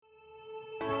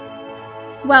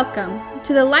Welcome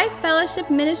to the Life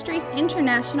Fellowship Ministries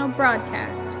International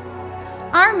broadcast.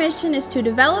 Our mission is to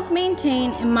develop,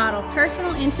 maintain, and model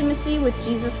personal intimacy with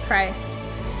Jesus Christ.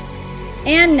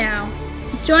 And now,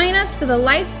 join us for the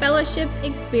Life Fellowship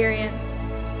experience.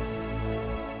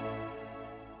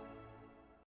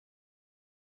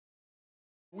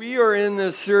 We are in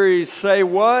this series, Say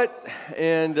What?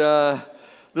 And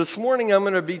this morning I'm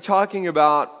going to be talking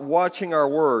about watching our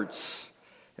words.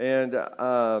 And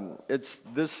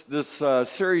this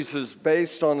series is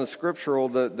based on the scriptural.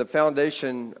 The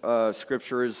foundation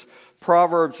scripture is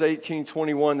Proverbs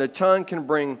 18:21. The tongue can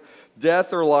bring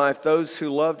death or life. Those who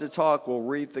love to talk will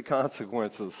reap the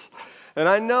consequences. And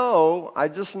I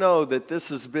just know that this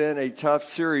has been a tough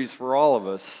series for all of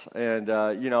us. And,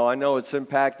 I know it's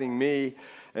impacting me.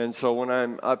 And so when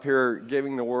I'm up here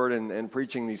giving the word and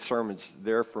preaching these sermons,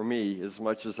 they're for me as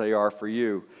much as they are for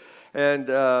you.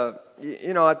 And,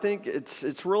 I think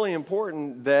it's really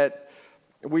important that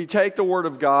we take the Word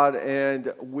of God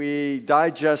and we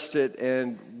digest it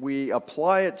and we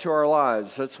apply it to our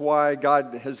lives. That's why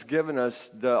God has given us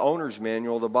the owner's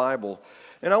manual, the Bible.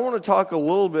 And I want to talk a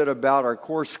little bit about our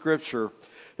core scripture.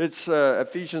 It's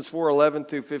Ephesians 4:11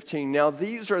 through 15. Now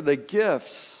these are the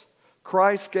gifts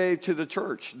Christ gave to the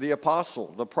church, the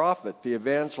apostle, the prophet, the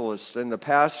evangelist, and the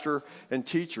pastor and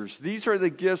teachers. These are the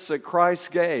gifts that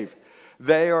Christ gave.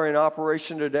 They are in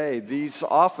operation today. These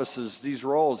offices, these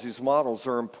roles, these models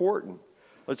are important.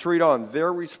 Let's read on.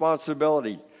 Their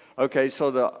responsibility. Okay, so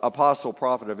the apostle,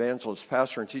 prophet, evangelist,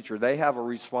 pastor, and teacher, they have a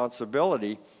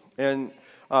responsibility. And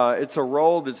it's a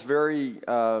role that's very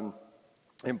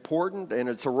important, and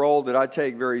it's a role that I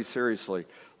take very seriously.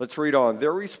 Let's read on.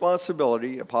 Their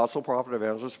responsibility, apostle, prophet,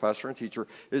 evangelist, pastor, and teacher,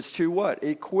 is to what?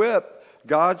 Equip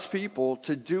God's people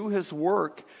to do His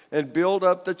work and build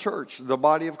up the church, the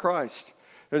body of Christ.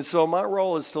 And so my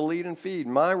role is to lead and feed.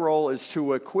 My role is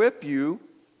to equip you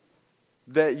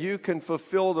that you can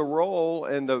fulfill the role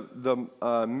and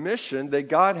the mission that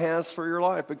God has for your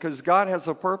life, because God has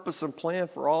a purpose and plan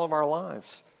for all of our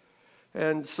lives.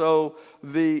 And so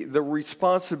the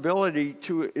responsibility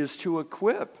is to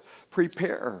equip,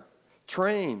 prepare,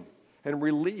 train, and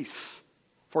release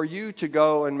for you to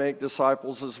go and make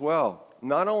disciples as well.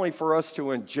 Not only for us to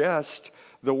ingest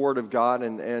the Word of God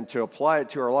and to apply it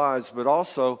to our lives, but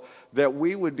also that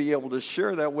we would be able to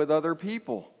share that with other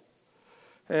people.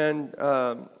 And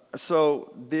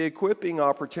so the equipping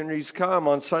opportunities come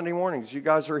on Sunday mornings. You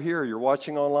guys are here. You're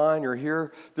watching online. You're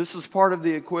here. This is part of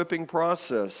the equipping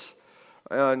process.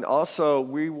 And also,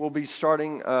 we will be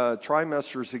starting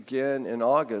trimesters again in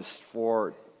August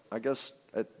for, I guess,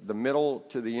 at the middle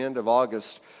to the end of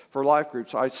August for life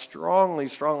groups. I strongly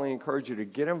encourage you to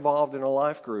get involved in a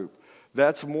life group.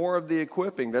 That's more of the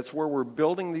equipping. That's where we're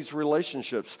building these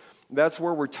relationships. That's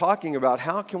where we're talking about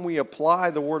how can we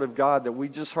apply the Word of God that we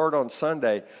just heard on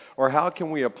Sunday, or how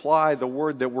can we apply the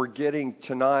Word that we're getting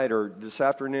tonight or this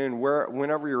afternoon,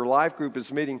 whenever your life group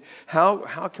is meeting, how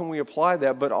can we apply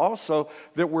that? But also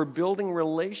that we're building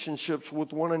relationships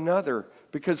with one another,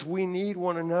 because we need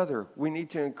one another. We need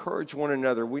to encourage one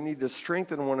another. We need to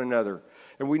strengthen one another.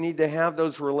 And we need to have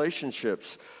those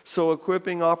relationships. So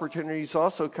equipping opportunities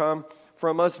also come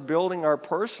from us building our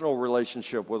personal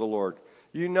relationship with the Lord.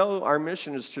 You know, our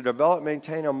mission is to develop,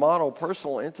 maintain, and model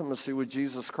personal intimacy with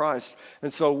Jesus Christ.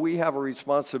 And so we have a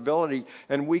responsibility,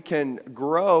 and we can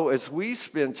grow as we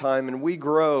spend time and we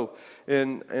grow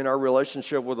in our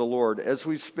relationship with the Lord, as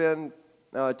we spend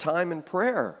time in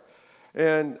prayer.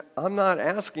 And I'm not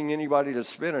asking anybody to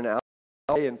spend an hour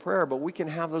in prayer, but we can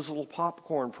have those little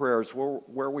popcorn prayers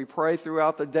where we pray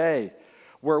throughout the day,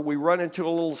 where we run into a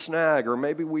little snag, or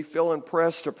maybe we feel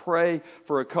impressed to pray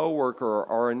for a coworker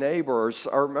or a neighbor,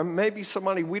 or maybe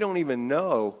somebody we don't even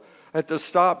know at the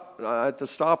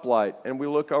stoplight, and we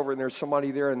look over and there's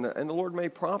somebody there, and the Lord may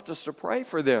prompt us to pray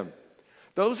for them.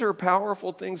 Those are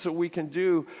powerful things that we can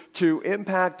do to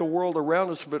impact the world around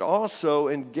us, but also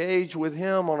engage with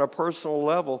Him on a personal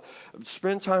level.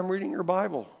 Spend time reading your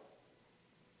Bible.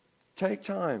 Take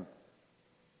time.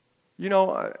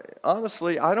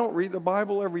 Honestly, I don't read the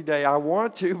Bible every day. I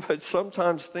want to, but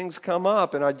sometimes things come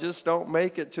up and I just don't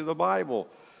make it to the Bible.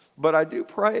 But I do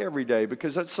pray every day,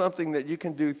 because that's something that you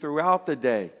can do throughout the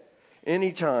day,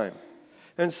 anytime.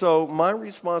 And so my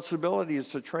responsibility is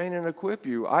to train and equip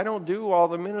you. I don't do all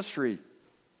the ministry.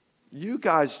 You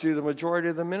guys do the majority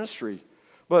of the ministry.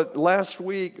 But last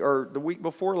week, or the week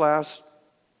before last,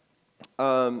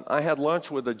 I had lunch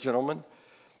with a gentleman,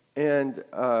 and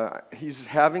he's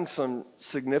having some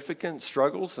significant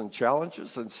struggles and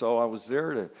challenges. And so I was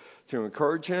there to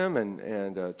encourage him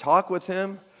and talk with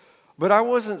him. But I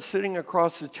wasn't sitting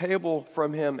across the table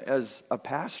from him as a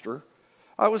pastor.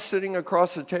 I was sitting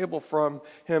across the table from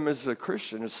him as a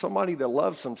Christian, as somebody that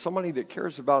loves him, somebody that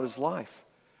cares about his life.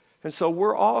 And so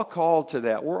we're all called to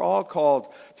that. We're all called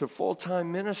to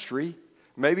full-time ministry,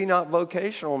 maybe not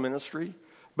vocational ministry,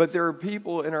 but there are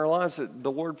people in our lives that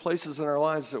the Lord places in our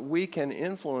lives that we can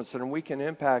influence and we can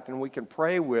impact and we can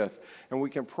pray with and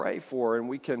we can pray for and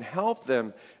we can help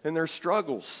them in their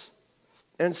struggles.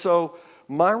 And so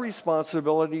my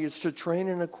responsibility is to train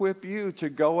and equip you to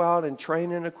go out and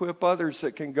train and equip others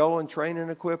that can go and train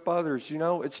and equip others. You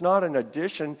know, it's not an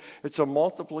addition, it's a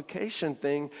multiplication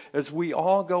thing as we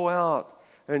all go out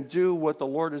and do what the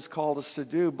Lord has called us to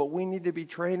do. But we need to be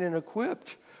trained and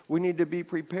equipped. We need to be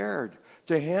prepared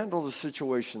to handle the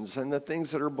situations and the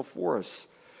things that are before us.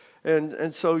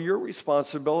 And so your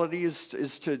responsibility is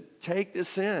to take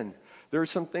this in. There are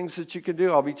some things that you can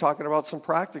do. I'll be talking about some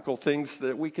practical things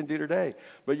that we can do today.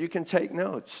 But you can take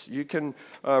notes. You can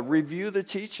review the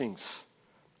teachings.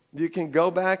 You can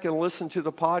go back and listen to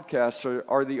the podcasts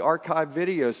or the archive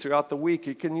videos throughout the week.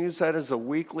 You can use that as a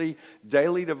weekly,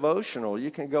 daily devotional. You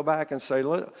can go back and say,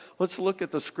 let's look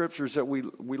at the scriptures that we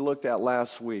looked at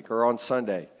last week or on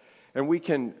Sunday. And we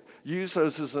can use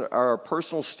those as our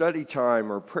personal study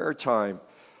time or prayer time.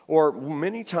 Or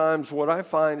many times what I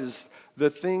find is the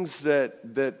things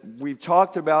that we've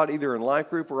talked about either in life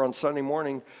group or on Sunday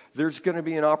morning, there's going to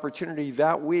be an opportunity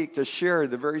that week to share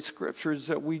the very scriptures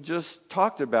that we just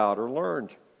talked about or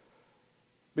learned.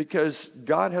 Because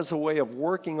God has a way of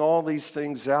working all these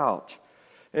things out.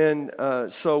 And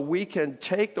so we can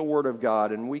take the Word of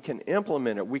God and we can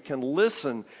implement it. We can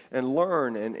listen and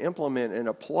learn and implement and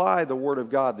apply the Word of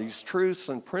God, these truths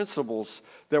and principles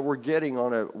that we're getting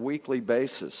on a weekly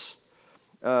basis.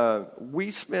 We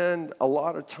spend a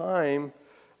lot of time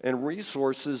and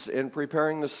resources in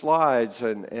preparing the slides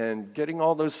and getting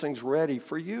all those things ready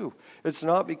for you. It's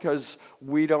not because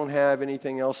we don't have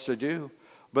anything else to do,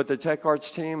 but the Tech Arts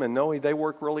team and Noe, they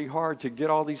work really hard to get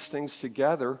all these things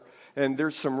together. And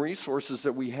there's some resources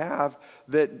that we have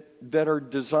that are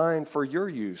designed for your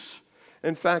use.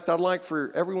 In fact, I'd like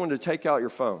for everyone to take out your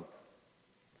phone.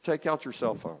 Take out your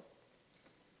cell phone.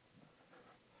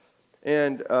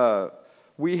 And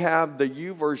we have the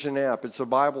YouVersion app. It's a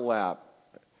Bible app.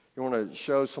 You want to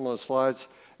show some of the slides?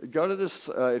 Go to this.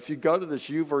 If you go to this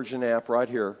YouVersion app right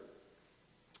here,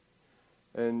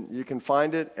 and you can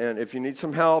find it. And if you need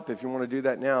some help, if you want to do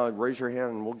that now, raise your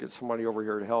hand and we'll get somebody over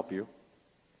here to help you.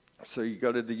 So you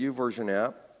go to the YouVersion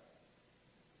app.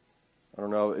 I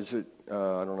don't know,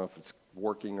 I don't know if it's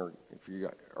working or if you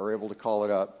are able to call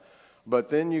it up. But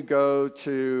then you go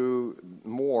to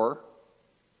More,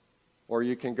 or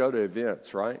you can go to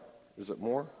Events, right? Is it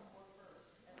More?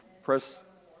 Press,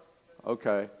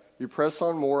 okay. You press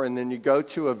on More, and then you go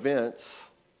to Events,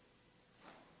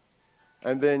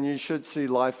 and then you should see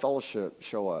Life Fellowship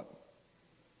show up.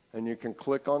 And you can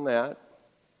click on that.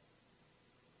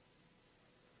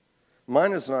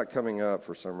 Mine is not coming up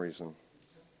for some reason.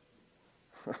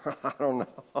 I don't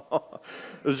know.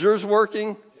 Is yours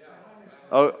working?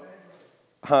 Oh,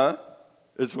 huh?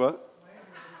 It's what?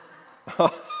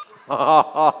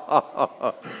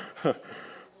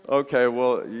 Okay,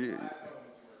 well,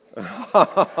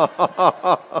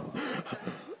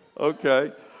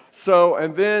 okay. So,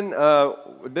 and then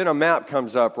a map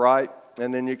comes up, right?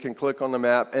 And then you can click on the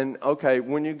map. And okay,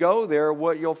 when you go there,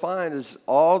 what you'll find is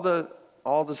all the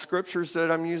scriptures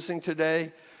that I'm using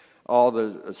today, all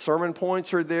the sermon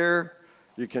points are there.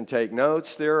 You can take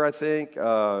notes there, I think.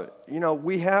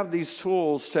 We have these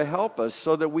tools to help us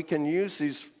so that we can use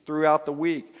these throughout the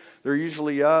week. They're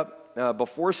usually up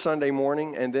before Sunday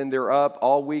morning, and then they're up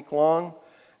all week long.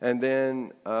 And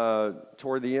then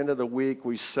toward the end of the week,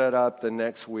 we set up the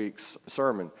next week's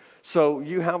sermon. So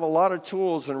you have a lot of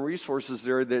tools and resources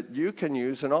there that you can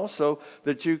use and also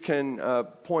that you can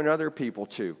point other people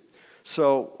to.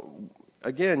 So,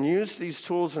 again, use these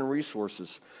tools and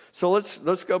resources. So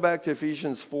let's go back to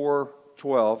Ephesians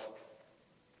 4:12.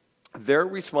 Their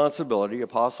responsibility,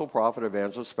 apostle, prophet,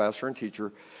 evangelist, pastor, and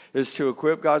teacher, is to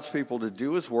equip God's people to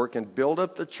do His work and build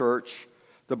up the church,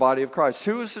 the body of Christ.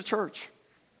 Who is the church?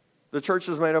 The church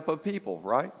is made up of people,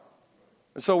 right?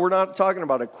 And so we're not talking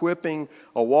about equipping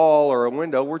a wall or a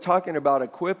window. We're talking about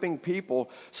equipping people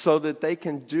so that they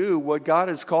can do what God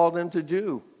has called them to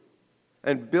do.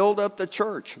 And build up the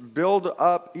church, build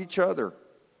up each other.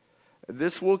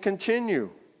 This will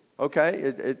continue, okay?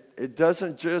 It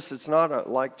doesn't just, it's not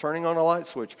like turning on a light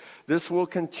switch. This will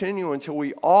continue until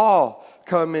we all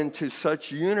come into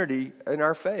such unity in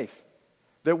our faith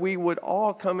that we would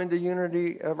all come into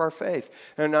unity of our faith.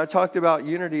 And I talked about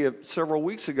unity several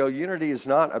weeks ago. Unity is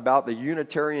not about the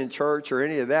Unitarian Church or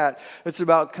any of that. It's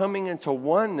about coming into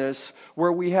oneness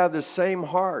where we have the same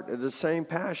heart, the same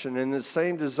passion, and the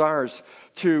same desires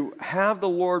to have the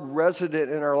Lord resident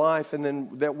in our life, and then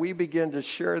that we begin to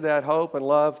share that hope and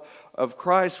love of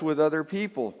Christ with other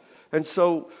people. And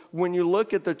so when you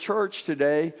look at the church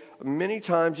today, many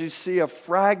times you see a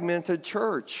fragmented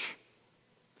church.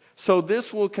 So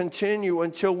this will continue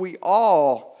until we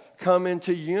all come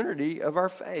into unity of our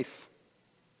faith.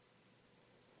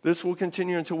 This will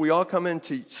continue until we all come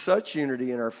into such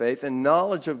unity in our faith and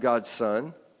knowledge of God's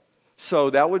Son. So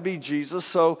that would be Jesus.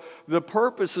 So the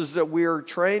purpose is that we are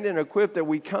trained and equipped, that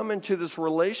we come into this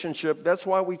relationship. That's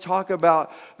why we talk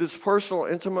about this personal,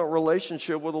 intimate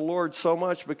relationship with the Lord so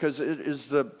much, because it is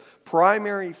the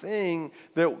primary thing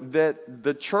that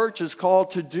the church is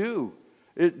called to do.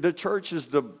 The church is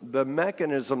the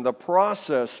mechanism, the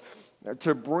process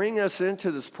to bring us into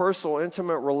this personal,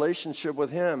 intimate relationship with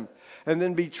Him, and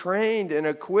then be trained and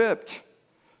equipped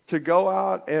to go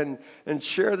out and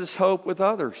share this hope with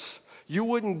others. You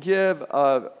wouldn't give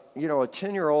a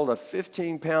 10-year-old a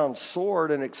 15-pound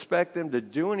sword and expect them to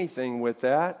do anything with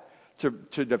that to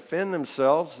defend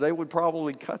themselves. They would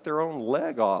probably cut their own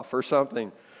leg off or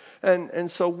something.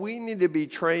 And so we need to be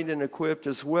trained and equipped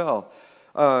as well.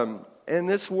 And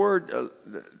this word,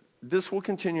 this will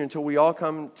continue until we all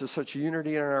come to such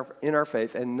unity in our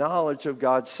faith and knowledge of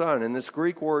God's Son. And this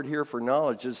Greek word here for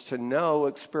knowledge is to know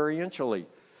experientially,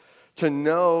 to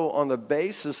know on the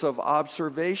basis of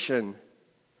observation,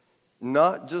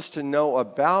 not just to know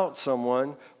about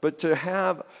someone, but to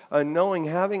have a knowing,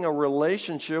 having a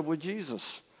relationship with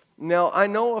Jesus. Now, I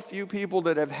know a few people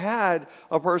that have had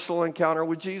a personal encounter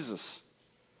with Jesus,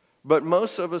 but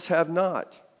most of us have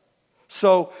not.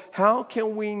 So how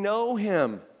can we know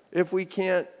Him if we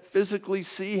can't physically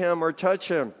see Him or touch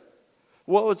Him?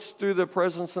 Well, it's through the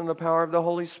presence and the power of the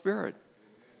Holy Spirit.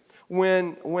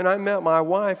 When I met my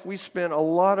wife, we spent a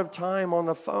lot of time on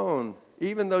the phone.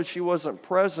 Even though she wasn't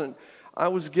present, I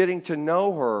was getting to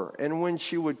know her. And when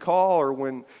she would call or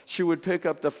when she would pick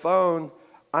up the phone,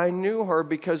 I knew her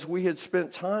because we had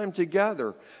spent time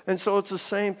together. And so it's the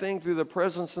same thing through the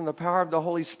presence and the power of the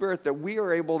Holy Spirit, that we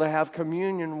are able to have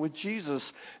communion with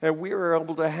Jesus and we are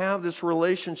able to have this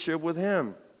relationship with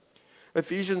Him.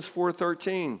 Ephesians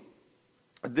 4:13,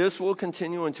 this will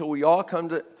continue until we all come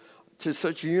to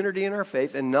such unity in our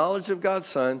faith and knowledge of God's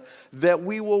Son, that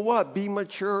we will what? Be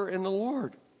mature in the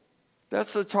Lord.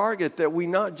 That's the target, that we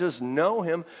not just know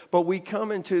Him, but we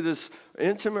come into this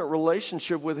intimate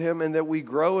relationship with Him and that we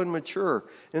grow and mature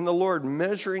in the Lord,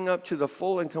 measuring up to the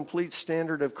full and complete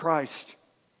standard of Christ.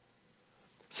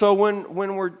 So when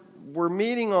we're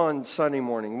meeting on Sunday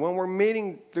morning, when we're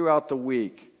meeting throughout the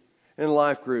week in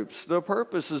life groups, the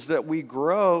purpose is that we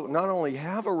grow, not only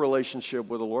have a relationship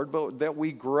with the Lord, but that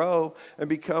we grow and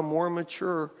become more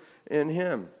mature in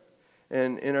Him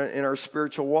and in our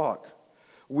spiritual walk.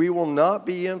 We will not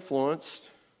be influenced.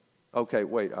 Okay,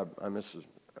 wait, I missed it.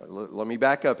 Let me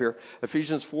back up here.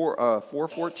 Ephesians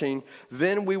 4:14.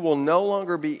 Then we will no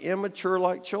longer be immature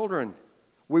like children.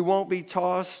 We won't be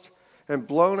tossed and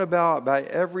blown about by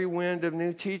every wind of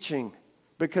new teaching,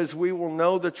 because we will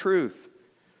know the truth.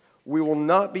 We will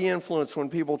not be influenced when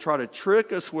people try to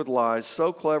trick us with lies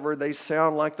so clever they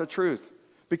sound like the truth,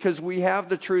 because we have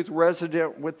the truth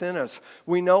resident within us.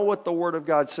 We know what the Word of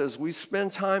God says. We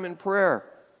spend time in prayer.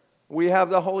 We have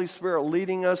the Holy Spirit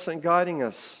leading us and guiding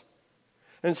us.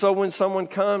 And so when someone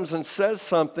comes and says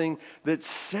something that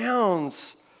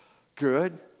sounds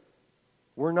good,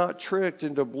 we're not tricked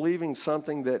into believing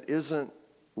something that isn't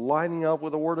lining up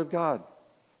with the Word of God.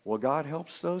 Well, God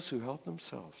helps those who help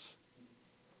themselves.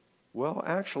 Well,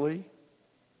 actually,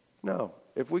 no.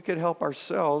 If we could help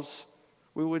ourselves,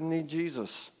 we wouldn't need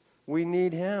Jesus. We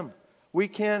need Him. We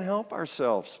can't help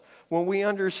ourselves. When we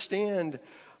understand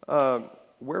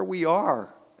where we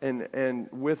are and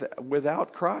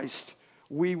without Christ,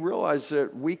 we realize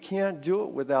that we can't do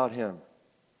it without Him.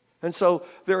 And so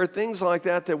there are things like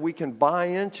that we can buy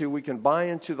into. We can buy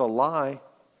into the lie,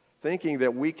 thinking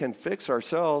that we can fix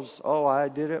ourselves. Oh, I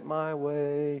did it my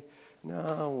way.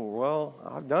 No, well,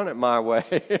 I've done it my way.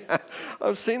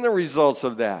 I've seen the results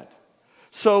of that.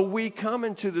 So we come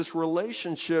into this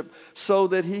relationship so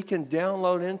that He can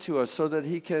download into us, so that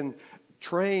He can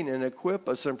train and equip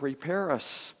us and prepare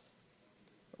us.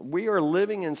 We are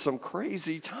living in some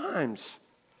crazy times.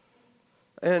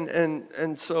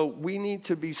 And so we need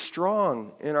to be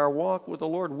strong in our walk with the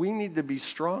Lord. We need to be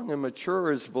strong and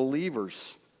mature as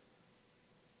believers.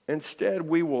 Instead,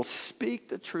 we will speak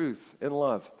the truth in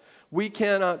love. We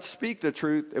cannot speak the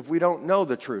truth if we don't know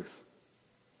the truth.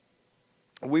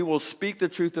 We will speak the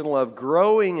truth in love,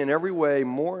 growing in every way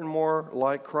more and more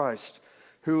like Christ,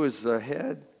 who is the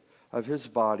head of his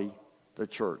body, the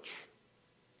church.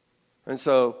 And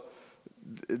so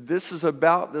this is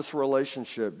about this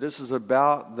relationship. This is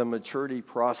about the maturity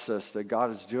process that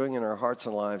God is doing in our hearts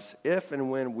and lives. If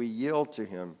and when we yield to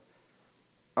him,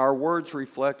 our words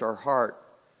reflect our heart,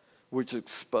 which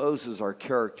exposes our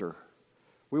character.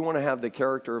 We want to have the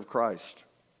character of Christ.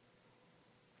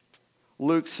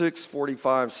 Luke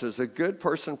 6:45 says, a good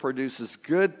person produces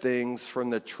good things from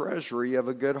the treasury of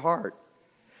a good heart,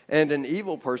 and an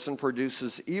evil person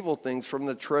produces evil things from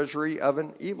the treasury of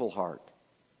an evil heart.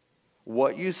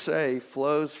 What you say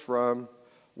flows from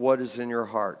what is in your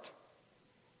heart.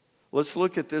 Let's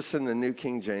look at this in the New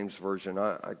King James Version.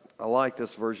 I like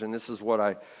this version. This is what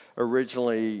I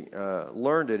originally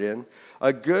learned it in.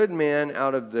 A good man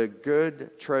out of the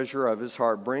good treasure of his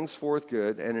heart brings forth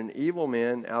good, and an evil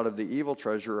man out of the evil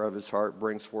treasure of his heart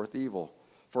brings forth evil.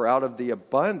 For out of the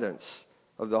abundance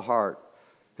of the heart,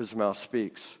 his mouth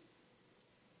speaks.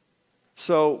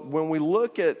 So when we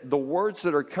look at the words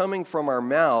that are coming from our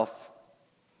mouth,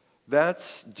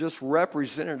 that's just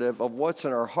representative of what's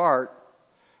in our heart.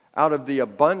 Out of the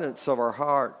abundance of our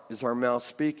heart is our mouth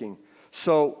speaking.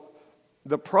 So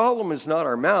the problem is not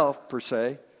our mouth per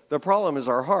se. The problem is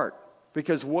our heart.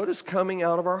 Because what is coming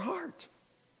out of our heart?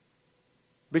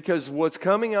 Because what's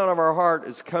coming out of our heart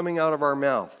is coming out of our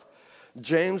mouth.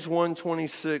 James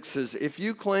 1:26 says, if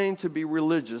you claim to be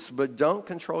religious but don't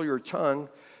control your tongue,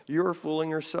 you are fooling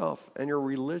yourself and your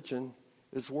religion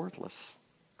is worthless.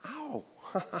 Ow.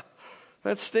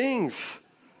 That stings.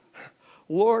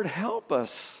 Lord, help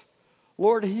us.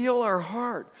 Lord, heal our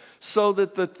heart so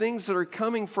that the things that are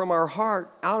coming from our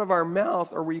heart out of our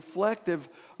mouth are reflective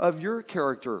of your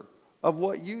character, of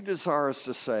what you desire us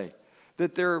to say,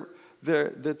 that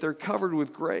they're covered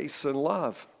with grace and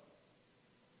love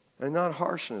and not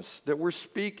harshness, that we're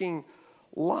speaking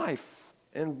life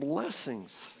and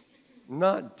blessings,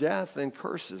 not death and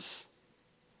curses.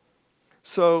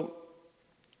 So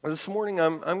this morning,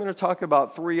 I'm going to talk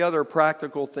about 3 other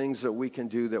practical things that we can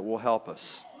do that will help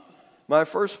us. My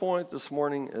first point this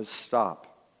morning is stop.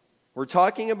 We're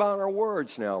talking about our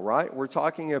words now, right? We're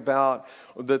talking about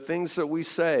the things that we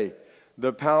say.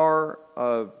 The power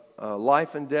of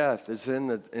life and death is in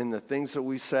the things that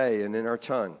we say and in our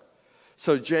tongue.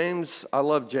 So James, I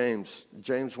love James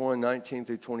 1:19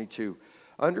 through 22.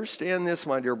 Understand this,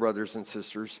 my dear brothers and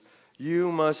sisters.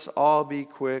 You must all be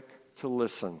quick to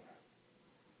listen.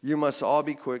 You must all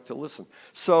be quick to listen.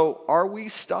 So are we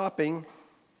stopping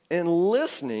and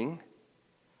listening?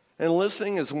 And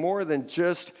listening is more than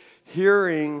just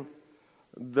hearing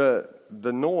the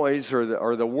noise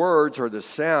or the words or the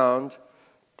sound.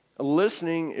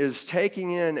 Listening is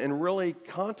taking in and really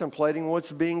contemplating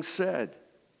what's being said.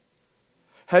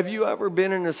 Have you ever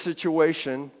been in a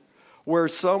situation where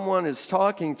someone is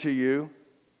talking to you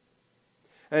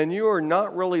and you are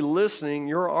not really listening,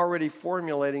 you're already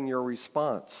formulating your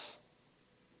response?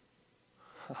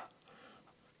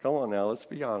 Come on now, let's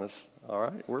be honest. All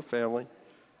right, we're family.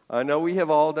 I know we have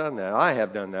all done that. I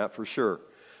have done that for sure.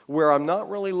 Where I'm not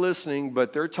really listening,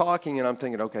 but they're talking and I'm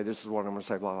thinking, okay, this is what I'm going to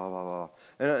say, blah, blah, blah,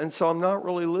 blah. And so I'm not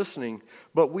really listening.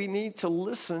 But we need to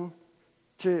listen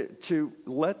to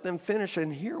let them finish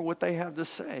and hear what they have to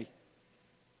say.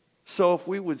 So if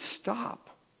we would stop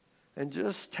and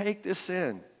just take this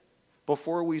in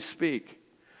before we speak.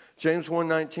 James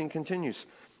 1:19 continues,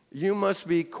 you must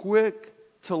be quick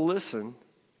to listen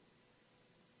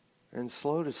and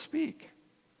slow to speak.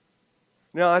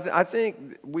 Now, I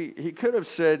think he could have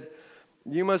said,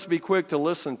 you must be quick to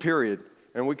listen, period,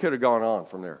 and we could have gone on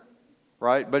from there,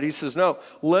 right? But he says, no,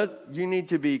 you need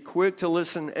to be quick to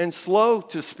listen and slow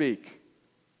to speak.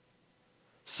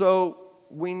 So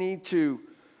we need to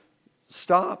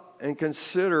stop and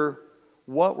consider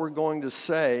what we're going to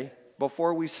say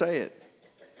before we say it.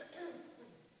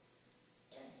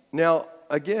 Now,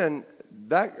 again,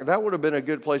 that would have been a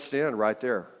good place to end right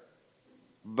there.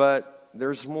 But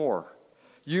there's more.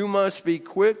 You must be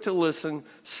quick to listen,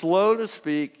 slow to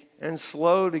speak, and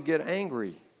slow to get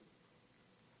angry.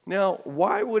 Now,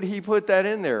 why would he put that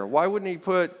in there? Why wouldn't he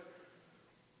put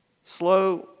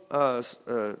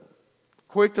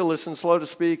quick to listen, slow to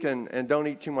speak, and don't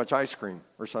eat too much ice cream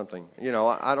or something? You know,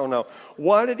 I don't know.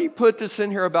 Why did he put this in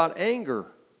here about anger?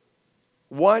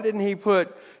 Why didn't he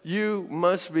put, you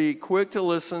must be quick to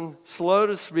listen, slow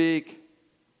to speak,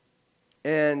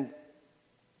 and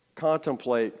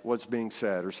contemplate what's being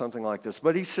said or something like this?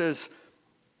 But he says,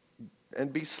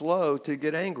 and be slow to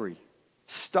get angry.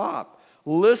 Stop,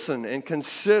 listen, and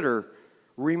consider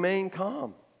remain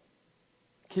calm.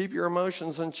 Keep your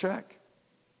emotions in check.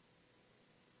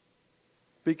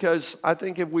 Because I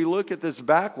think if we look at this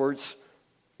backwards,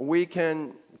 we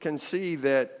can see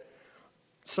that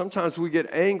sometimes we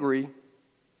get angry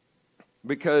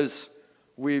because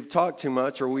we've talked too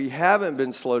much, or we haven't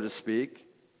been slow to speak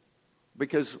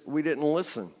because we didn't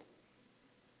listen.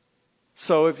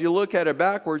 So if you look at it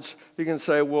backwards, you can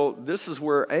say, well, this is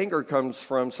where anger comes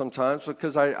from sometimes,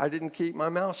 because I didn't keep my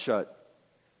mouth shut.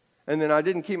 And then I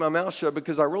didn't keep my mouth shut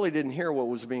because I really didn't hear what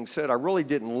was being said. I really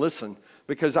didn't listen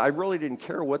because I really didn't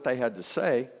care what they had to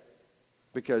say,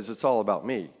 because it's all about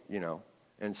me,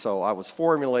 And so I was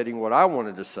formulating what I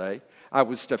wanted to say. I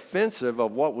was defensive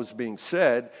of what was being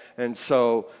said, and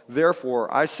so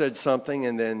therefore I said something,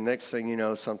 and then next thing you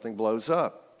know, something blows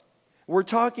up. We're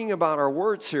talking about our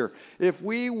words here. If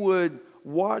we would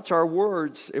watch our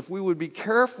words, if we would be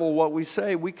careful what we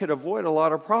say, we could avoid a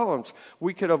lot of problems.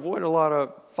 We could avoid a lot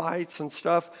of fights and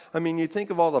stuff. I mean, you think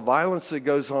of all the violence that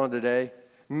goes on today.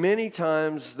 Many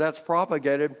times that's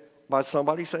propagated by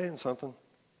somebody saying something,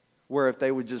 where if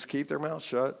they would just keep their mouth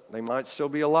shut, they might still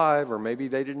be alive, or maybe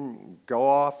they didn't go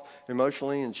off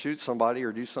emotionally and shoot somebody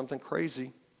or do something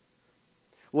crazy.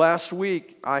 Last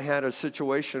week, I had a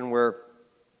situation where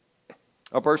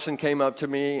a person came up to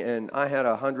me, and I had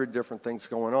 100 different things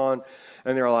going on,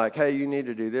 and they're like, hey, you need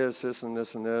to do this, this, and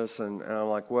this, and this, and I'm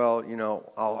like, well,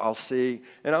 I'll see.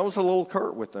 And I was a little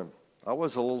curt with them. I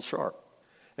was a little sharp.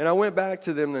 And I went back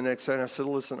to them the next day, and I said,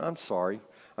 listen, I'm sorry.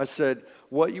 I said,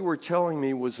 what you were telling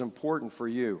me was important for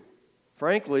you.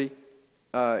 Frankly,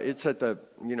 it's at the,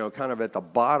 kind of at the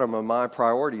bottom of my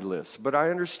priority list, but I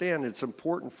understand it's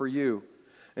important for you.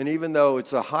 And even though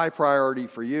it's a high priority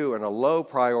for you and a low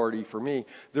priority for me,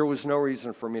 there was no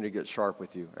reason for me to get sharp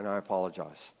with you, and I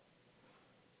apologize.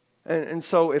 And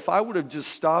so if I would have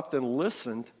just stopped and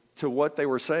listened to what they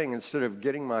were saying instead of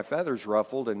getting my feathers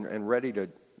ruffled and ready to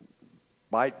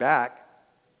bite back,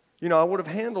 I would have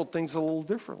handled things a little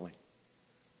differently.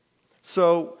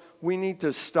 So we need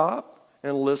to stop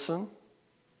and listen.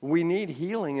 We need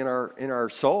healing in our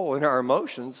soul, in our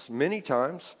emotions many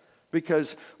times.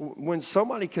 Because when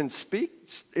somebody can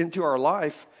speak into our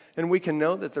life, and we can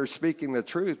know that they're speaking the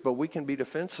truth, but we can be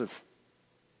defensive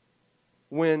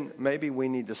when maybe we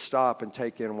need to stop and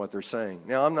take in what they're saying.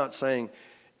 Now, I'm not saying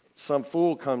some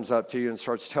fool comes up to you and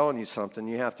starts telling you something,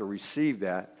 you have to receive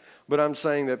that. But I'm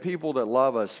saying that people that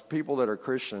love us, people that are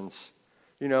Christians,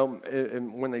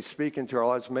 and when they speak into our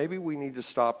lives, maybe we need to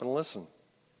stop and listen.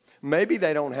 Maybe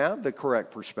they don't have the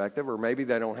correct perspective, or maybe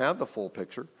they don't have the full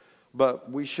picture.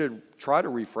 But we should try to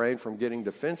refrain from getting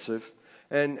defensive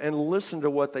and listen to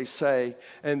what they say,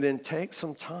 and then take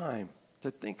some time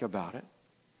to think about it.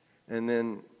 And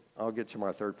then I'll get to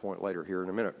my third point later here in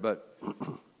a minute. But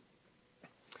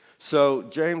so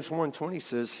James 1:20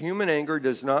 says, human anger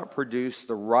does not produce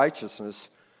the righteousness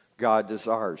God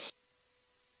desires.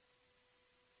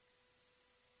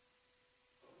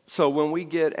 So when we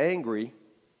get angry,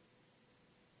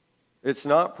 it's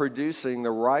not producing the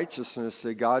righteousness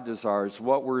that God desires.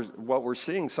 What we're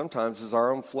seeing sometimes is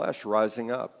our own flesh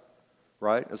rising up,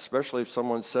 right? Especially if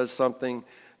someone says something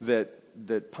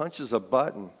that punches a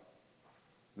button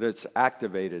that's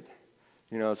activated.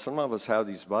 Some of us have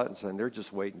these buttons and they're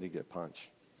just waiting to get punched.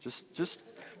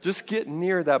 Just get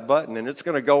near that button and it's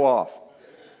going to go off.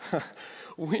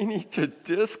 We need to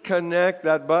disconnect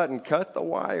that button, cut the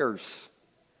wires,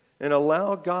 and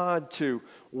allow God to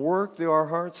work through our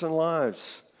hearts and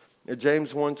lives.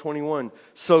 James 1:21,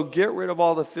 so get rid of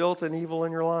all the filth and evil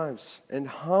in your lives, and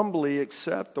humbly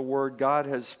accept the word God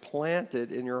has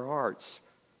planted in your hearts,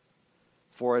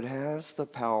 for it has the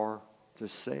power to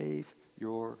save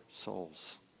your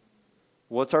souls.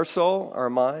 What's our soul?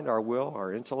 Our mind, our will,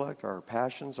 our intellect, our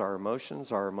passions, our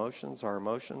emotions, our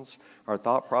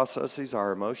thought processes,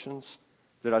 our emotions.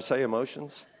 Did I say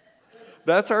emotions?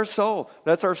 That's our soul.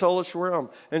 That's our soulish realm.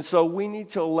 And so we need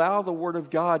to allow the Word of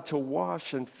God to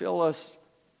wash and fill us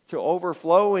to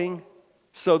overflowing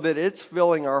so that it's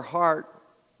filling our heart,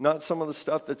 not some of the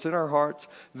stuff that's in our hearts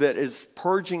that is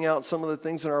purging out some of the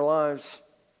things in our lives,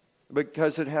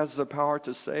 because it has the power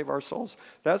to save our souls.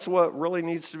 That's what really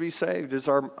needs to be saved, is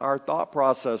our thought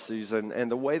processes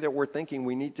and the way that we're thinking.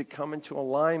 We need to come into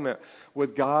alignment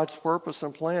with God's purpose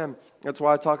and plan. That's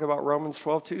why I talk about Romans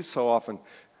 12:2 so often.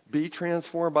 Be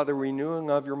transformed by the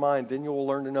renewing of your mind. Then you will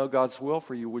learn to know God's will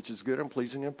for you, which is good and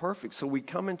pleasing and perfect. So we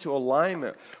come into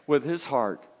alignment with His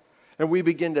heart. And we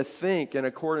begin to think in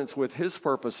accordance with His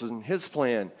purposes and His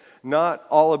plan. Not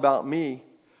all about me,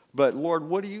 but Lord,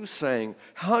 what are you saying?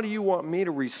 How do you want me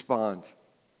to respond?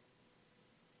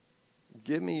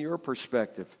 Give me your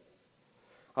perspective.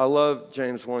 I love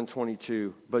James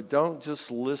 1:22, but don't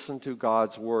just listen to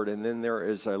God's word, and then there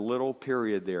is a little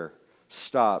period there.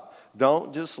 Stop.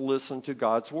 Don't just listen to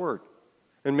God's word.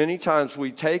 And many times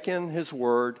we take in his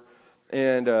word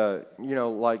and,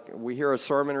 like we hear a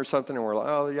sermon or something and we're like,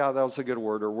 oh, yeah, that was a good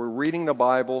word. Or we're reading the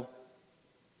Bible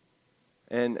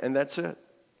and that's it.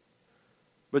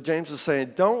 But James is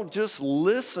saying, don't just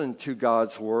listen to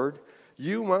God's word.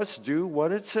 You must do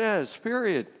what it says,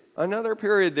 period. Another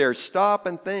period there. Stop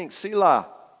and think. Selah.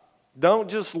 Don't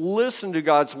just listen to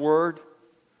God's word.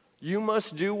 You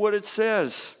must do what it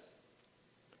says.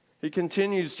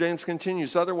 James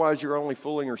continues, otherwise you're only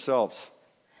fooling yourselves.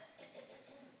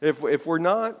 If we're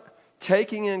not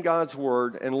taking in God's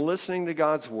word and listening to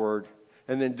God's word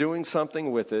and then doing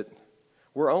something with it,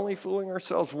 we're only fooling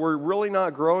ourselves. We're really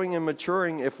not growing and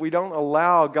maturing if we don't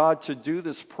allow God to do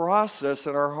this process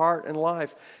in our heart and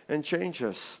life and change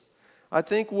us. I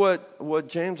think what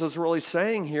James is really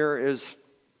saying here is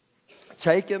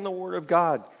take in the word of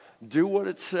God. Do what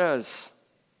it says.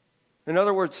 In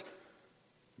other words,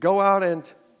 go out and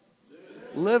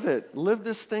live it. Live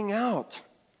this thing out.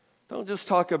 Don't just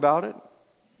talk about it.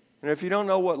 And if you don't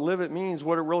know what live it means,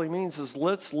 what it really means is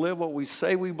let's live what we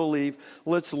say we believe.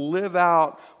 Let's live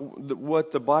out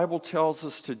what the Bible tells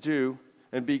us to do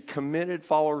and be committed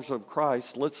followers of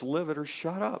Christ. Let's live it or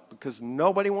shut up, because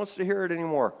nobody wants to hear it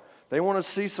anymore. They want to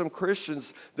see some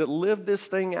Christians that live this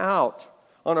thing out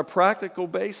on a practical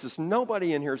basis.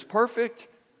 Nobody in here is perfect.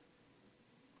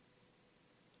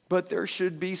 But there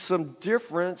should be some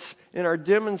difference in our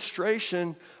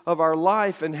demonstration of our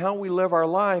life and how we live our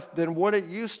life than what it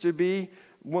used to be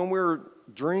when we were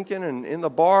drinking and in the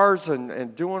bars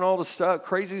and doing all the stuff,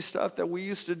 crazy stuff that we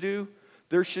used to do.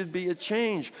 There should be a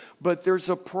change. But there's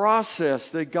a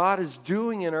process that God is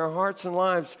doing in our hearts and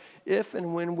lives if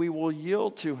and when we will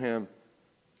yield to Him.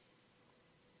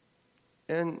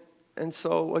 And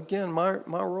so, again, my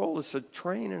role is to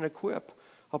train and equip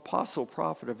apostle,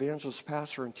 prophet, evangelist,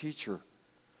 pastor, and teacher.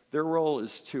 Their role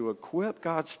is to equip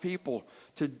God's people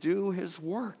to do His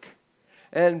work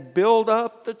and build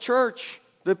up the church,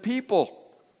 the people.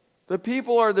 The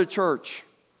people are the church.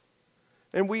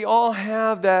 And we all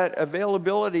have that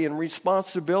availability and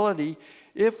responsibility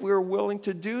if we're willing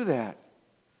to do that.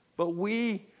 But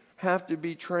we have to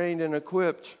be trained and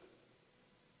equipped.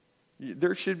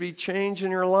 There should be change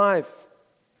in your life.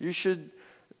 You should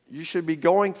be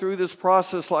going through this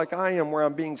process like I am, where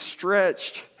I'm being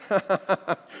stretched.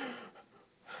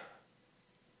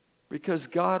 Because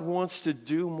God wants to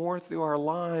do more through our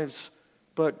lives,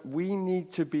 but we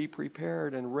need to be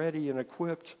prepared and ready and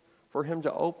equipped for Him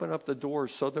to open up the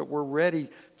doors so that we're ready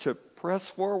to press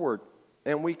forward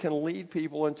and we can lead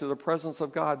people into the presence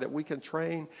of God, that we can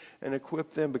train and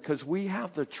equip them because we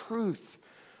have the truth.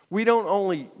 We don't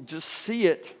only just see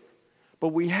it, but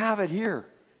we have it here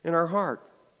in our heart.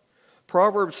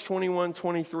 Proverbs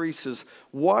 21:23 says,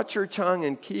 watch your tongue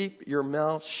and keep your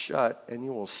mouth shut, and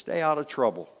you will stay out of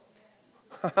trouble.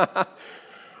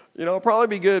 It'll probably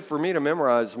be good for me to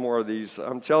memorize more of these,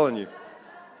 I'm telling you.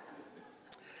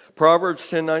 Proverbs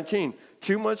 10:19,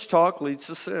 too much talk leads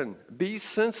to sin. Be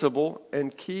sensible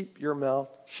and keep your mouth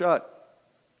shut.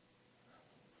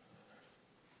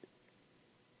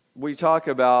 We talk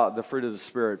about the fruit of the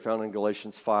Spirit found in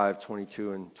Galatians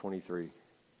 5:22 and 23.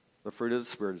 The fruit of the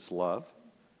Spirit is love,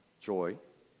 joy,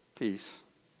 peace,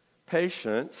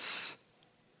 patience,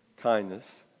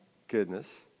 kindness,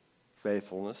 goodness,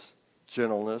 faithfulness,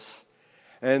 gentleness,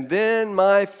 and then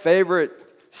my favorite,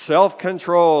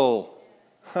 self-control.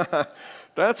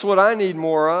 That's what I need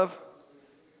more of.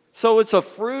 So it's a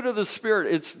fruit of the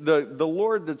Spirit. It's the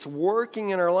Lord that's working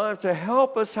in our life to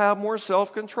help us have more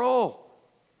self-control.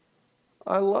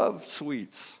 I love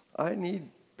sweets. I need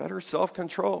better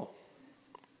self-control.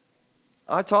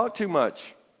 I talk too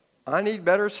much. I need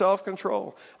better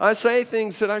self-control. I say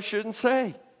things that I shouldn't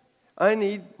say. I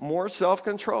need more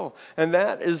self-control. And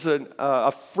that is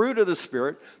a fruit of the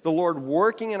Spirit, the Lord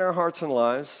working in our hearts and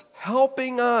lives,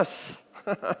 helping us.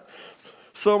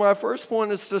 So my first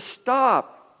point is to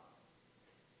stop.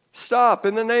 Stop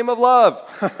in the name of love.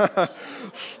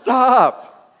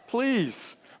 Stop,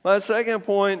 please. My second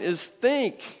point is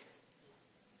think.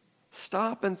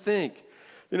 Stop and think.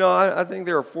 I think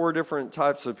there are 4 different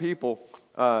types of people.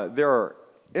 There are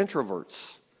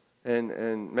introverts,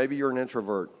 and maybe you're an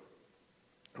introvert.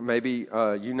 Maybe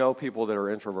you know people that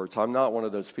are introverts. I'm not one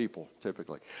of those people,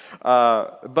 typically.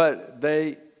 But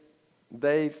they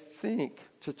think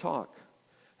to talk.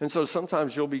 And so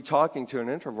sometimes you'll be talking to an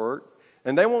introvert,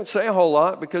 And they won't say a whole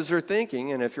lot because they're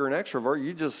thinking, and if you're an extrovert,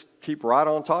 you just keep right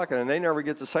on talking, and they never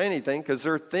get to say anything because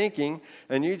they're thinking,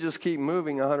 and you just keep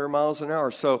moving 100 miles an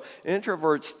hour. So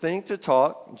introverts think to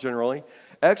talk, generally.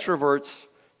 Extroverts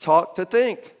talk to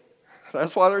think.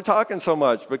 That's why they're talking so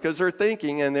much, because they're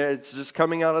thinking, and it's just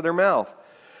coming out of their mouth.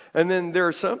 And then there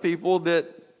are some people that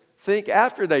think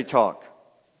after they talk.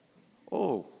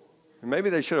 Oh, maybe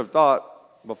they should have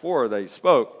thought before they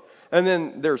spoke. And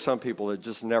then there are some people that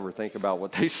just never think about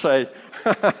what they say.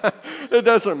 It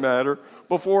doesn't matter.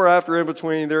 Before, after, in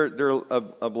between, they're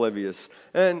oblivious.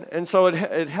 And so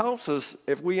it helps us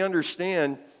if we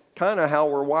understand kind of how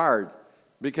we're wired.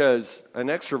 Because an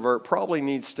extrovert probably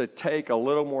needs to take a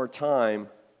little more time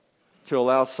to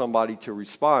allow somebody to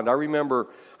respond. I remember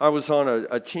I was on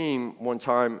a team one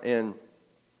time,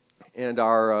 and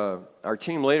our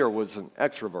team leader was an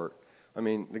extrovert. I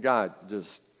mean, the guy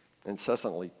just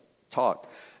incessantly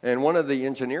talked. And one of the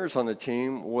engineers on the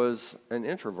team was an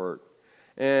introvert.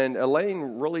 And Elaine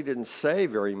really didn't say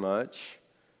very much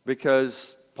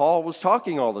because Paul was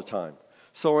talking all the time.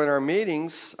 So in our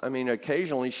meetings, I mean,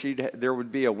 occasionally there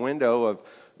would be a window of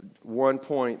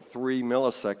 1.3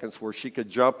 milliseconds where she could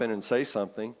jump in and say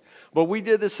something. But we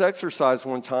did this exercise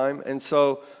one time, and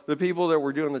so the people that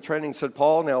were doing the training said,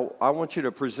 Paul, now I want you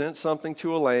to present something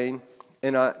to Elaine,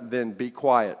 and then be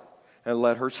quiet and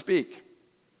let her speak.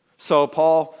 So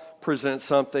Paul presents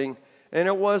something, and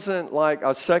it wasn't like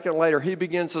a second later he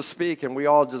begins to speak, and we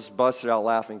all just busted out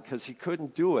laughing because he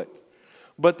couldn't do it.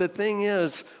 But the thing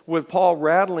is, with Paul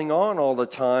rattling on all the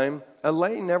time,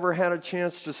 Elaine never had a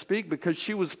chance to speak because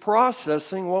she was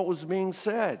processing what was being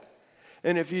said.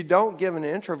 And if you don't give an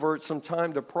introvert some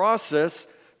time to process,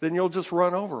 then you'll just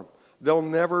run over them. They'll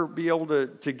never be able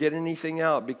to get anything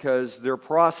out because they're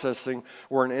processing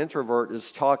where an introvert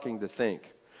is talking to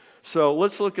think. So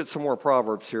let's look at some more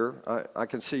Proverbs here. I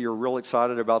can see you're real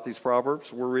excited about these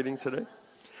Proverbs we're reading today.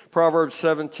 Proverbs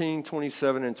 17,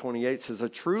 27, and 28 says, a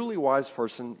truly wise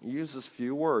person uses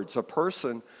few words. A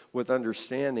person with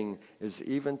understanding is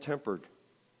even-tempered.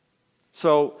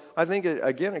 So I think,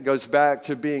 it goes back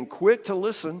to being quick to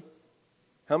listen.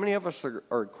 How many of us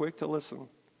are quick to listen?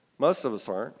 Most of us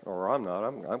aren't, or I'm not.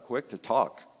 I'm quick to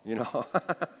talk, you know.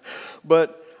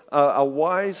 But a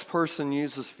wise person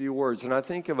uses few words. And I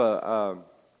think of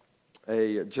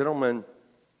a gentleman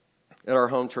at our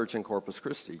home church in Corpus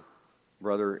Christi.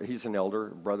 He's an elder,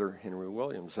 Brother Henry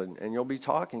Williams. And you'll be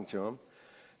talking to him.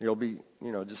 You'll be,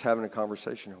 just having a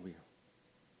conversation. He'll be,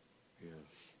 yes.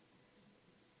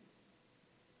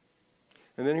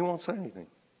 And then he won't say anything.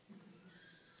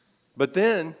 But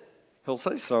then he'll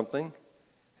say something,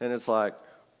 and it's like,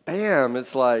 bam,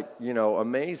 it's like,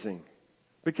 amazing.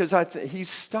 Because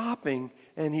he's stopping,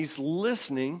 and he's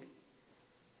listening,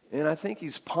 and I think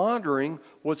he's pondering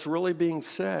what's really being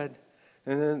said.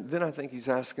 And then I think he's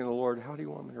asking the Lord, how do you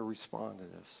want me to respond to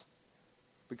this?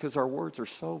 Because our words are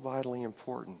so vitally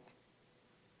important.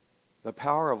 The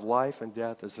power of life and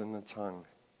death is in the tongue.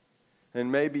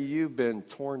 And maybe you've been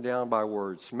torn down by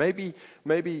words. Maybe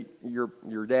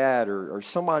your dad or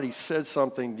somebody said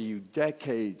something to you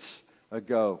decades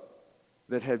ago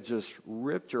that have just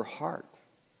ripped your heart.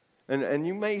 And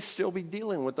you may still be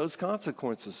dealing with those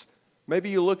consequences. Maybe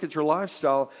you look at your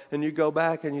lifestyle and you go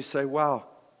back and you say, wow,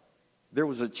 there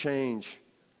was a change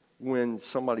when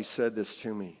somebody said this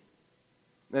to me.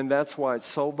 And that's why it's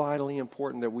so vitally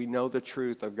important that we know the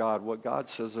truth of God, what God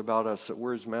says about us, that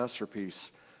we're His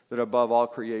masterpiece, that above all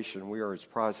creation we are His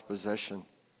prized possession.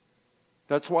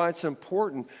 That's why it's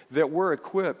important that we're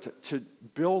equipped to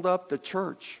build up the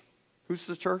church. Who's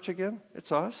the church again?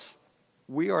 It's us.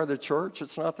 We are the church.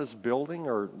 It's not this building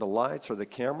or the lights or the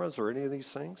cameras or any of these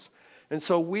things. And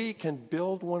so we can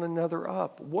build one another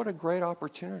up. What a great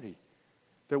opportunity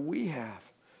that we have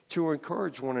to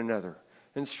encourage one another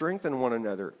and strengthen one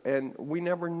another. And we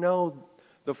never know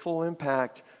the full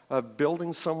impact of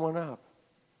building someone up,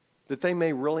 that they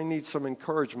may really need some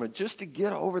encouragement just to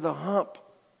get over the hump.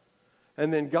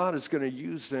 And then God is going to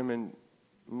use them in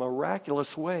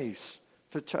miraculous ways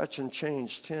to touch and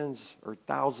change tens or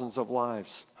thousands of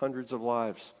lives, hundreds of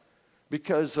lives,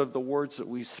 because of the words that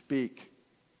we speak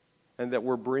and that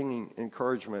we're bringing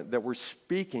encouragement, that we're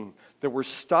speaking, that we're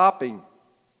stopping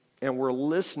and we're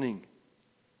listening.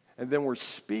 And then we're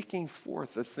speaking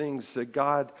forth the things that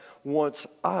God wants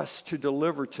us to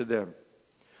deliver to them.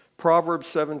 Proverbs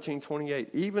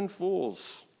 17:28, even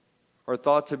fools are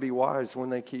thought to be wise when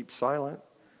they keep silent.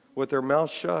 With their mouth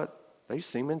shut, they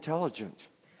seem intelligent.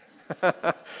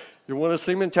 You want to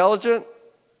seem intelligent?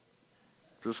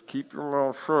 Just keep your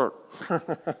mouth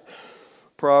shut.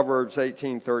 Proverbs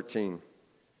 18:13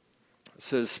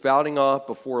 says, spouting off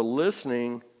before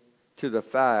listening to the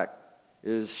fact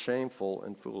is shameful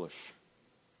and foolish.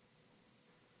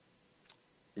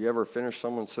 You ever finish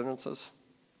someone's sentences?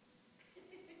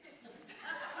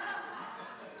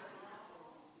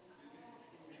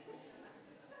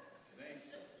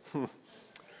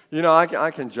 You know,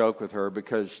 I can joke with her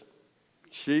because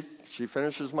she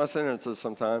finishes my sentences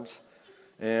sometimes,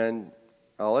 and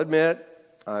I'll admit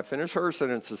I finish her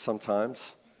sentences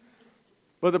sometimes.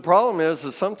 But the problem is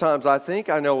sometimes I think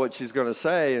I know what she's going to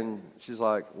say, and she's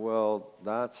like, well,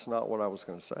 that's not what I was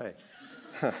going to say.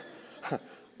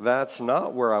 That's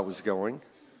not where I was going.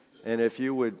 And if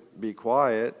you would be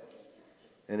quiet,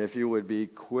 and if you would be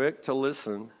quick to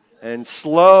listen and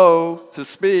slow to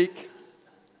speak,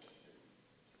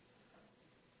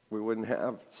 we wouldn't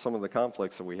have some of the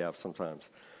conflicts that we have sometimes.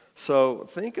 So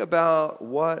think about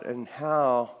what and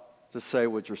how to say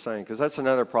what you're saying, because that's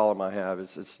another problem I have.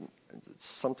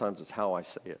 Sometimes it's how I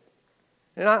say it.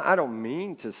 And I don't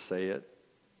mean to say it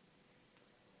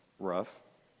rough,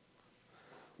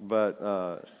 but,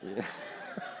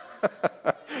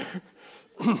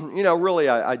 really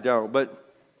I don't.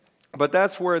 But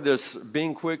that's where this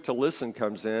being quick to listen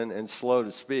comes in and slow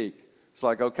to speak. It's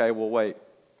like, okay, well, wait.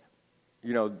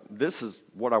 This is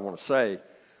what I want to say,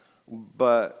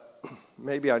 but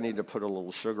maybe I need to put a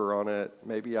little sugar on it.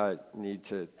 Maybe I need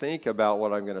to think about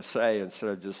what I'm going to say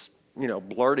instead of just,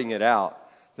 blurting it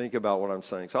out. Think about what I'm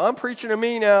saying. So I'm preaching to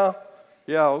me now.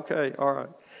 Yeah, okay, all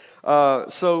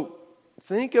right. So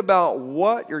think about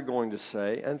what you're going to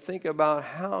say and think about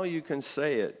how you can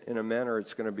say it in a manner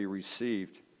it's going to be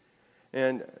received.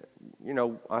 And,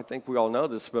 I think we all know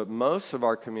this, but most of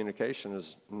our communication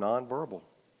is nonverbal.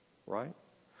 Right?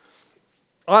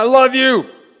 I love you.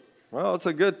 Well, it's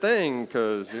a good thing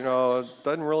because, it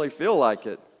doesn't really feel like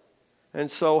it. And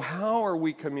so how are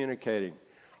we communicating?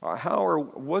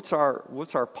 What's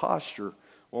our posture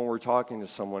when we're talking to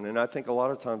someone? And I think a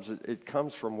lot of times it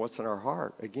comes from what's in our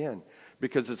heart, again,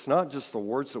 because it's not just the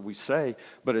words that we say,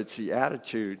 but it's the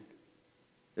attitude.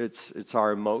 It's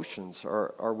our emotions.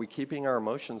 Are we keeping our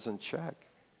emotions in check?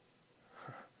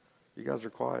 You guys are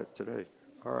quiet today.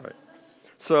 All right.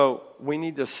 So we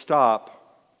need to stop.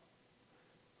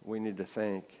 We need to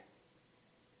think.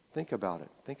 Think about it.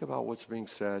 Think about what's being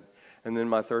said. And then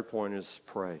my third point is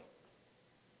pray.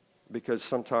 Because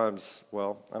sometimes,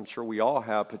 I'm sure we all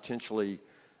have potentially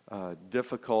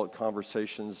difficult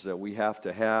conversations that we have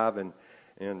to have, and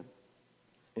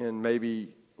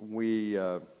maybe we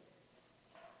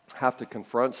have to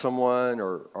confront someone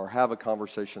or have a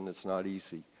conversation that's not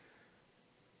easy.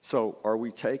 So are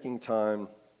we taking time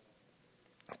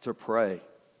to pray?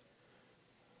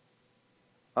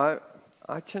 I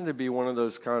tend to be one of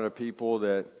those kind of people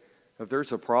that if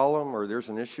there's a problem or there's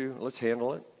an issue, let's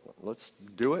handle it. Let's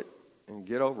do it and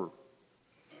get over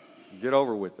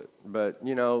with it. But,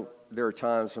 there are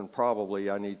times when probably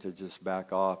I need to just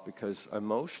back off because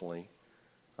emotionally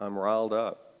I'm riled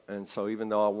up. And so even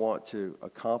though I want to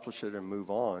accomplish it and move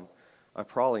on, I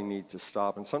probably need to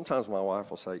stop. And sometimes my wife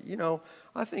will say,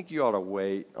 I think you ought to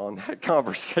wait on that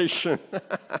conversation.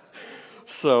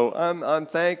 So I'm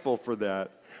thankful for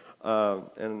that.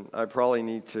 And I probably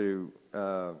need to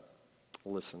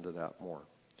listen to that more.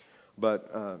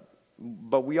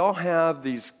 But we all have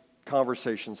these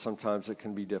conversations sometimes that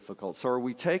can be difficult. So are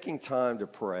we taking time to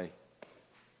pray?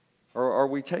 Or are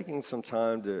we taking some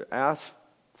time to ask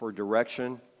for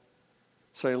direction?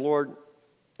 Say, Lord,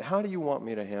 how do you want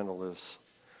me to handle this?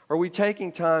 Are we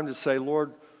taking time to say,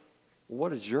 Lord,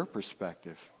 what is your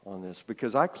perspective on this?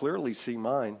 Because I clearly see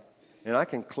mine, and I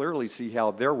can clearly see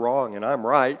how they're wrong and I'm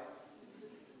right.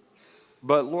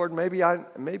 But Lord, maybe I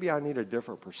need a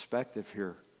different perspective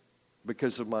here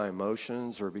because of my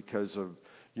emotions or because of,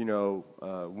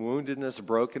 woundedness,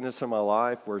 brokenness in my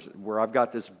life where I've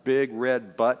got this big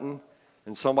red button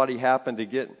and somebody happened to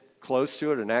get close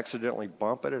to it and accidentally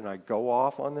bump it and I go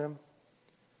off on them.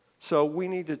 So we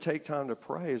need to take time to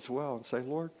pray as well and say,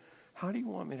 Lord, how do you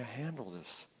want me to handle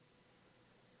this?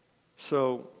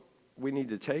 So we need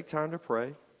to take time to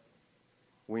pray.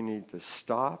 We need to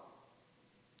stop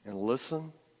and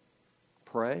listen,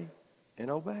 pray, and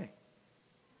obey.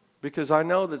 Because I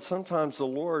know that sometimes the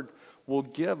Lord will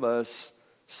give us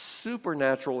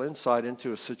supernatural insight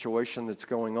into a situation that's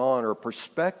going on or a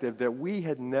perspective that we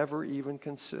had never even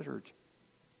considered.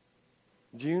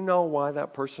 Do you know why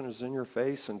that person is in your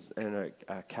face and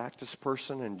a cactus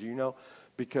person? And do you know?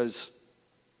 Because,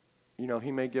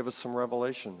 he may give us some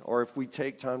revelation. Or if we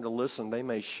take time to listen, they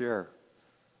may share.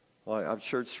 Well, I've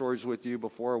shared stories with you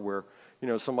before where,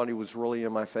 somebody was really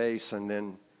in my face and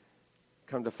then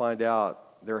come to find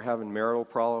out they're having marital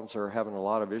problems or having a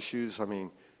lot of issues. I mean,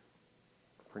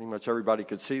 pretty much everybody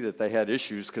could see that they had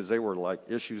issues because they were like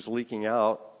issues leaking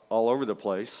out all over the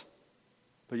place.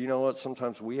 But you know what?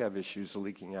 Sometimes we have issues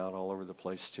leaking out all over the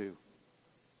place too.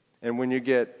 And when you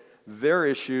get their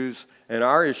issues and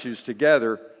our issues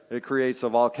together, it creates a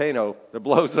volcano that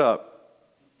blows up.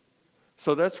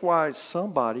 So that's why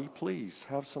somebody, please,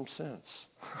 have some sense.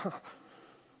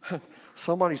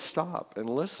 Somebody stop and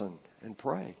listen and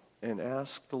pray and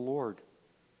ask the Lord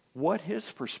what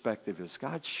His perspective is.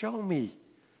 God, show me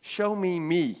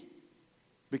me.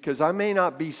 Because I may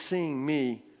not be seeing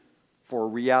me for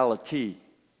reality.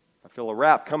 I feel a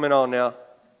rap coming on now.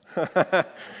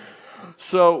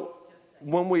 So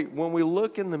when we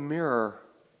look in the mirror,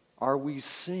 are we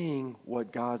seeing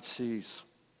what God sees?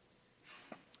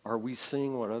 Are we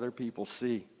seeing what other people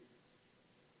see?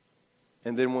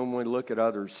 And then when we look at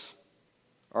others,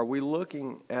 are we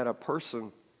looking at a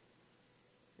person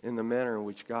in the manner in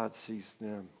which God sees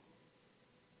them?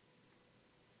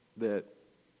 That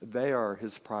they are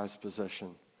His prized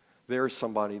possession. They're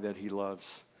somebody that He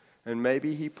loves. And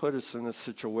maybe He put us in a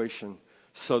situation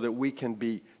so that we can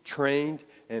be trained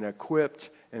and equipped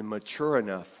and mature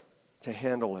enough to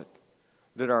handle it.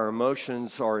 That our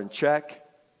emotions are in check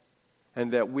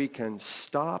and that we can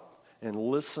stop and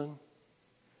listen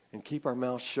and keep our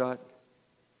mouth shut.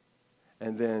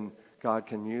 And then God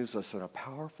can use us in a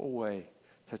powerful way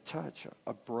to touch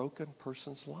a broken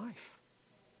person's life.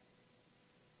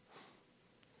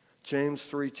 James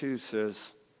 3:2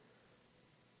 says,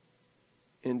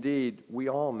 "Indeed, we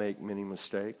all make many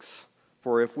mistakes,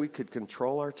 for if we could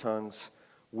control our tongues,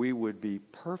 we would be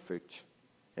perfect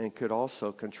and could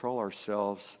also control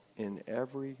ourselves in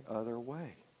every other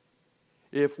way."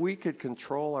 If we could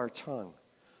control our tongue.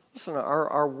 Listen,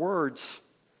 our words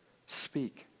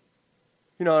speak.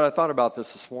 You know, and I thought about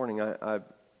this morning. I've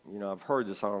heard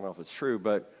this. I don't know if it's true,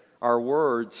 but our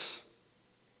words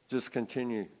just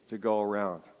continue to go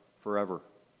around forever.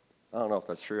 I don't know if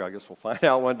that's true. I guess we'll find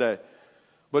out one day.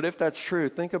 But if that's true,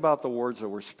 think about the words that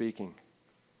we're speaking.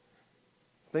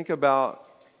 Think about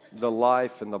the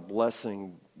life and the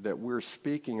blessing that we're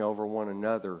speaking over one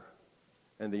another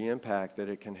and the impact that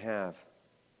it can have.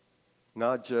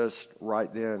 Not just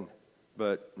right then,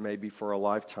 but maybe for a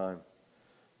lifetime.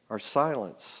 Our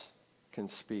silence can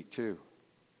speak too.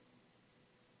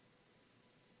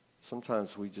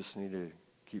 Sometimes we just need to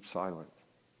keep silent.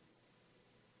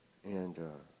 And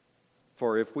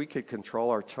for if we could control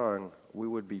our tongue, we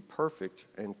would be perfect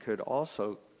and could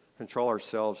also control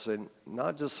ourselves in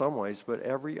not just some ways, but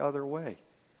every other way.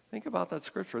 Think about that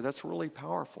scripture. That's really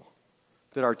powerful.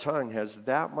 That our tongue has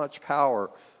that much power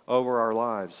over our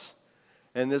lives.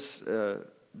 And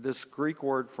this Greek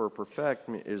word for perfect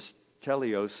is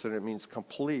teleos, and it means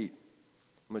complete,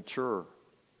 mature,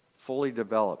 fully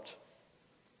developed.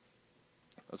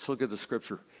 Let's look at the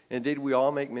scripture. Indeed, we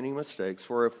all make many mistakes,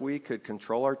 for if we could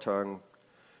control our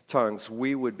tongues,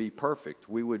 we would be perfect,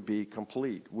 we would be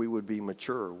complete, we would be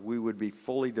mature, we would be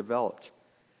fully developed,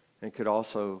 and could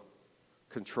also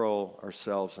control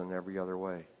ourselves in every other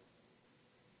way.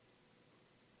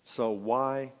 So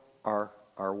why are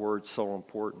our words so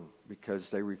important? Because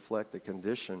they reflect the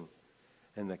condition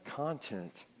and the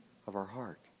content of our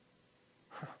heart.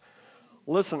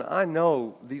 Listen, I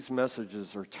know these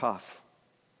messages are tough,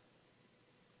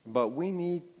 but we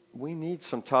need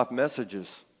some tough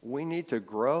messages. We need to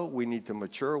grow, we need to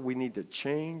mature, we need to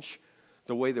change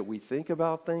the way that we think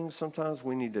about things. Sometimes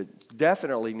we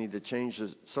definitely need to change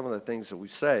some of the things that we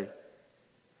say.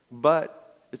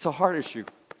 But it's a heart issue.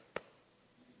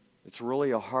 It's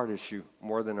really a heart issue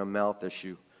more than a mouth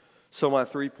issue. So my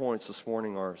 3 points this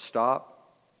morning are: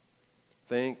 stop,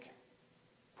 think,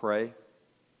 pray,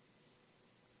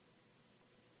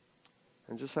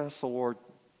 and just ask the Lord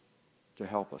to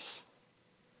help us.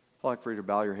 I'd like for you to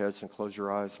bow your heads and close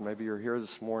your eyes. Maybe you're here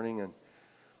this morning and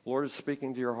the Lord is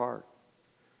speaking to your heart.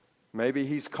 Maybe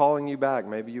He's calling you back.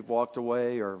 Maybe you've walked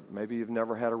away, or maybe you've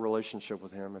never had a relationship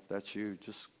with Him. If that's you,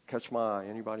 just catch my eye.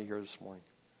 Anybody here this morning?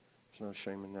 There's no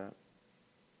shame in that.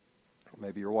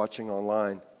 Maybe you're watching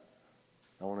online.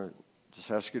 I want to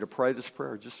just ask you to pray this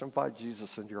prayer. Just invite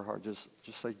Jesus into your heart. Just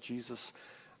say, Jesus,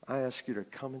 I ask you to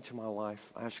come into my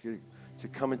life. I ask you to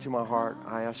come into my heart.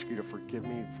 I ask you to forgive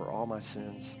me for all my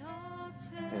sins.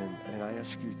 And I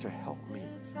ask you to help me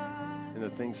in the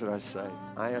things that I say.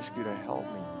 I ask you to help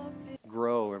me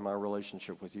grow in my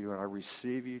relationship with you. And I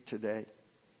receive you today,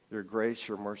 your grace,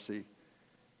 your mercy,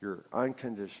 your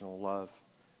unconditional love,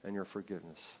 and your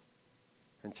forgiveness.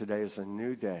 And today is a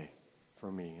new day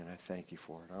for me, and I thank you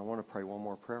for it. I want to pray one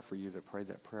more prayer for you that prayed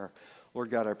that prayer. Lord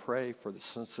God, I pray for the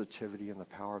sensitivity and the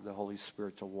power of the Holy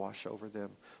Spirit to wash over them.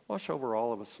 Wash over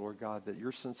all of us, Lord God, that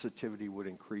your sensitivity would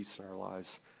increase in our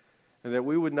lives, and that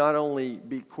we would not only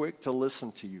be quick to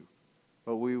listen to you,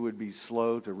 but we would be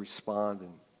slow to respond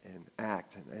and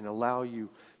act and allow you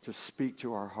to speak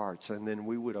to our hearts, and then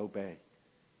we would obey,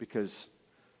 because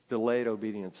delayed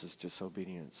obedience is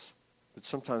disobedience. But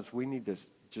sometimes we need to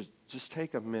just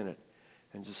take a minute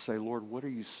and just say, Lord, what are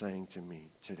you saying to me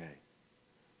today?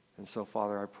 And so,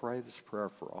 Father, I pray this prayer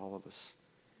for all of us,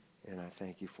 and I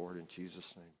thank you for it in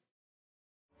Jesus' name.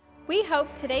 We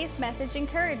hope today's message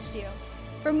encouraged you.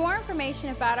 For more information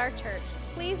about our church,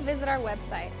 please visit our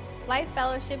website,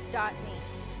 lifefellowship.me.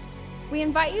 We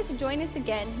invite you to join us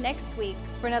again next week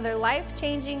for another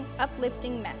life-changing,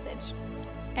 uplifting message.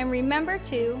 And remember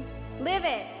to live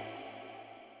it!